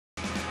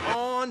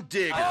On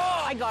Digger.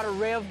 Oh, I got a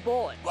Rev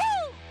bullet.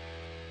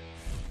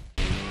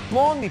 Woo!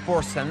 Long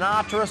before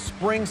Sinatra,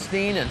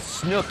 Springsteen, and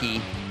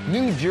Snooki,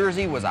 New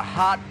Jersey was a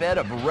hotbed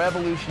of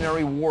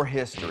Revolutionary War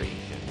history.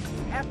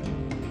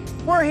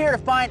 We're here to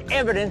find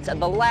evidence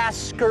of the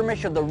last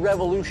skirmish of the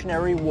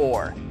Revolutionary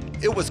War.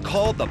 It was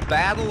called the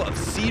Battle of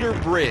Cedar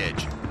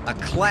Bridge, a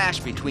clash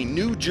between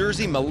New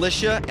Jersey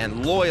militia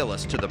and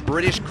loyalists to the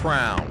British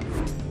Crown.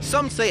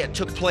 Some say it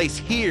took place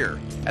here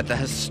at the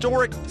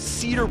historic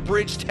Cedar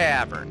Bridge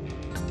Tavern.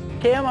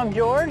 Tim, I'm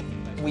George.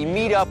 We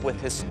meet up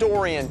with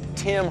historian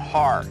Tim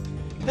Hart.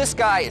 This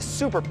guy is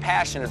super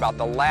passionate about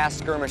the last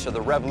skirmish of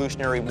the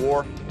Revolutionary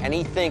War, and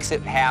he thinks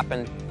it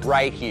happened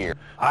right here.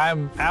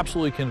 I'm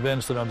absolutely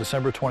convinced that on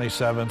December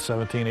 27,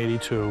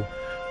 1782,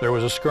 there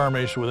was a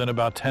skirmish within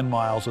about 10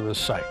 miles of this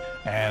site,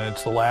 and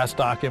it's the last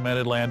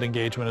documented land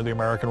engagement of the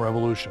American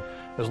Revolution.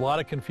 There's a lot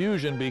of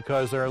confusion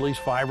because there are at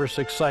least 5 or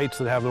 6 sites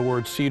that have the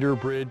words Cedar,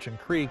 Bridge, and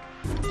Creek.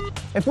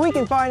 If we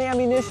can find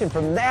ammunition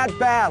from that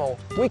battle,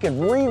 we can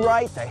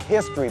rewrite the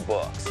history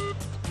books.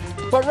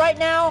 But right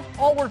now,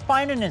 all we're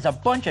finding is a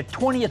bunch of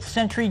 20th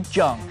century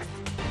junk.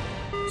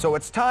 So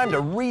it's time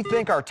to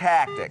rethink our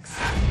tactics.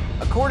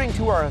 According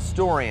to our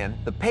historian,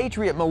 the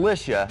Patriot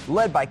militia,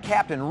 led by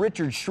Captain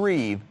Richard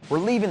Shreve, were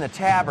leaving the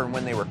tavern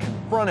when they were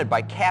confronted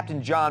by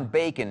Captain John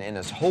Bacon and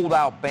his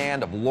holdout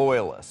band of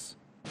loyalists.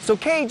 So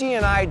KG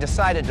and I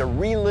decided to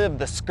relive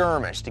the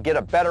skirmish to get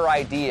a better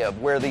idea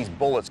of where these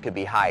bullets could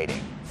be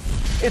hiding.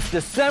 It's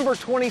December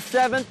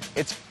 27th,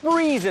 it's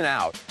freezing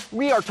out.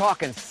 We are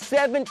talking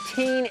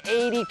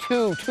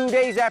 1782, 2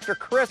 days after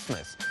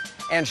Christmas.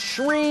 And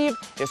Shreve,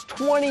 his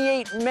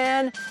 28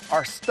 men,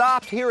 are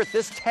stopped here at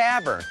this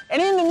tavern.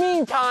 And in the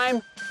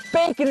meantime,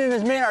 Bacon and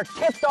his men are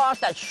tipped off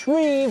that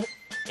Shreve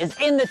is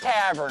in the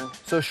tavern.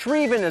 So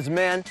Shreve and his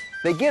men,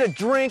 they get a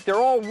drink, they're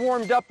all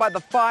warmed up by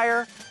the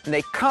fire, and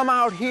they come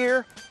out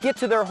here, get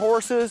to their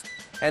horses,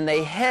 and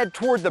they head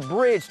toward the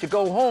bridge to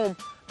go home.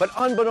 But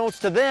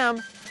unbeknownst to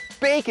them,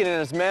 Bacon and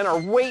his men are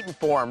waiting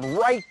for him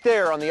right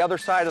there on the other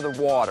side of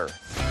the water.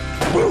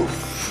 Boof!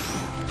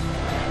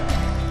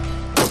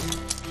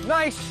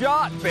 Nice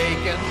shot,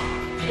 Bacon.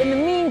 In the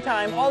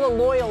meantime, all the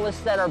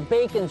loyalists that are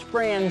Bacon's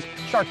friends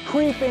start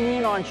creeping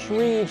in on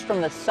Shreve's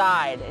from the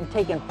side and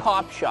taking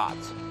pop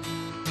shots.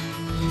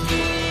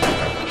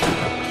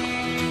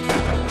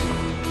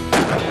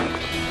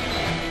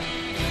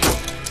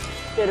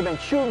 If they'd have been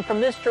shooting from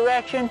this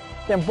direction,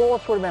 then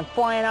bullets would have been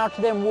flying out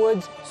to them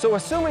woods. So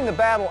assuming the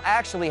battle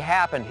actually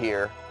happened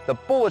here, the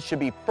bullets should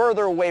be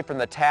further away from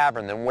the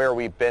tavern than where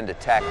we've been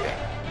detecting.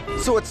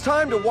 So it's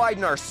time to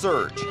widen our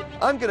search.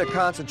 I'm going to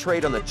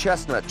concentrate on the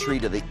chestnut tree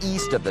to the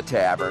east of the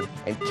tavern,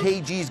 and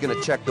KG's going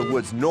to check the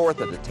woods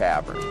north of the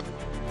tavern.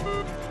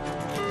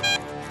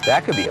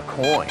 That could be a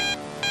coin.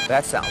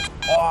 That sounds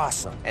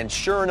awesome. And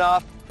sure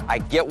enough, I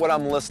get what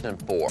I'm listening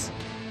for.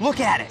 Look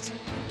at it.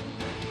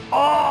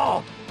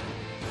 Oh!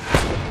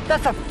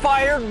 That's a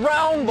fired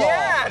round ball.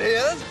 Yeah, it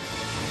is.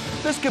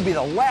 This could be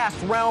the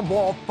last round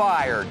ball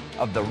fired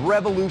of the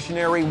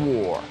Revolutionary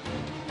War.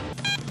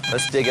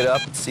 Let's dig it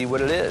up and see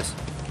what it is.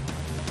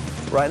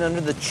 Right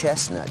under the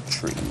chestnut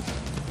tree.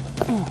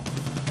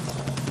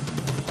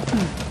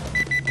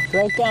 It's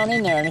right down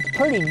in there, and it's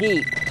pretty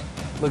deep.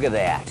 Look at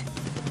that.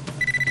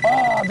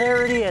 Oh,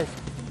 there it is.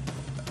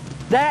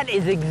 That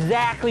is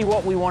exactly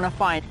what we want to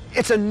find.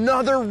 It's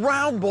another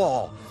round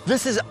ball.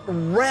 This is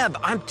Rev.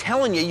 I'm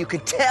telling you, you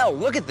could tell.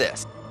 Look at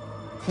this.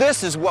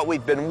 This is what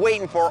we've been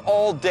waiting for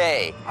all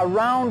day. A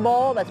round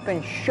ball that's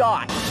been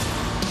shot.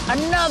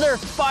 Another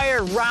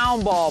fired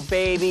round ball,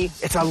 baby.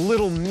 It's a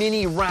little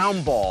mini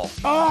round ball.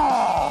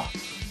 Oh!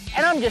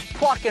 And I'm just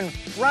plucking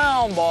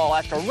round ball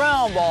after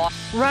round ball.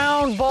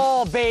 Round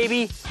ball,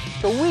 baby.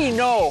 So we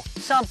know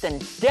something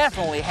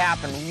definitely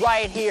happened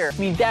right here. I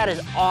mean, that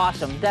is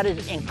awesome. That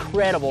is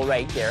incredible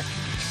right there.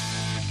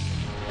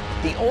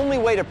 The only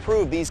way to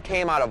prove these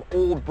came out of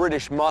old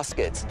British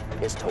muskets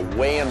is to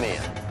weigh them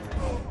in.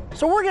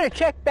 So we're going to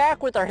check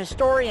back with our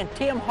historian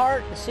Tim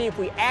Hart to see if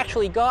we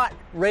actually got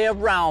Rev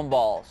round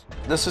balls.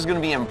 This is going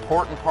to be an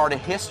important part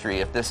of history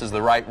if this is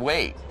the right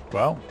weight.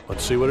 Well,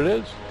 let's see what it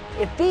is.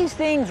 If these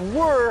things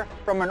were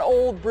from an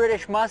old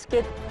British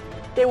musket,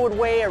 they would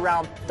weigh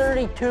around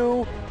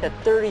 32 to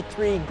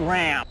 33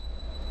 grams.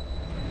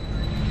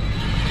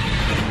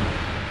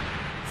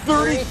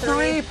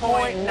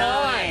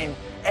 33.9.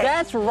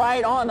 That's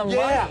right on the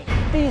money.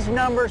 These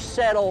numbers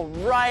settle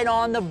right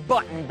on the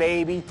button,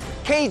 baby.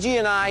 KG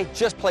and I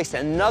just placed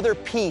another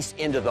piece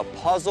into the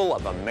puzzle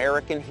of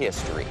American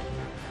history.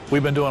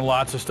 We've been doing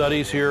lots of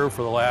studies here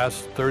for the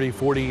last 30,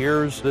 40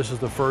 years. This is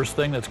the first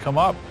thing that's come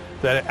up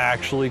that it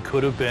actually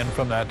could have been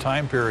from that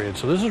time period.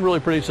 So this is really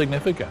pretty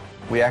significant.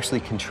 We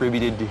actually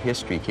contributed to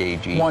history,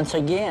 KG. Once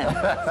again.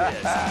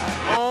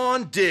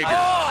 On Digger.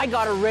 Oh, I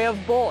got a Rev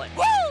bullet.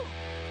 Woo!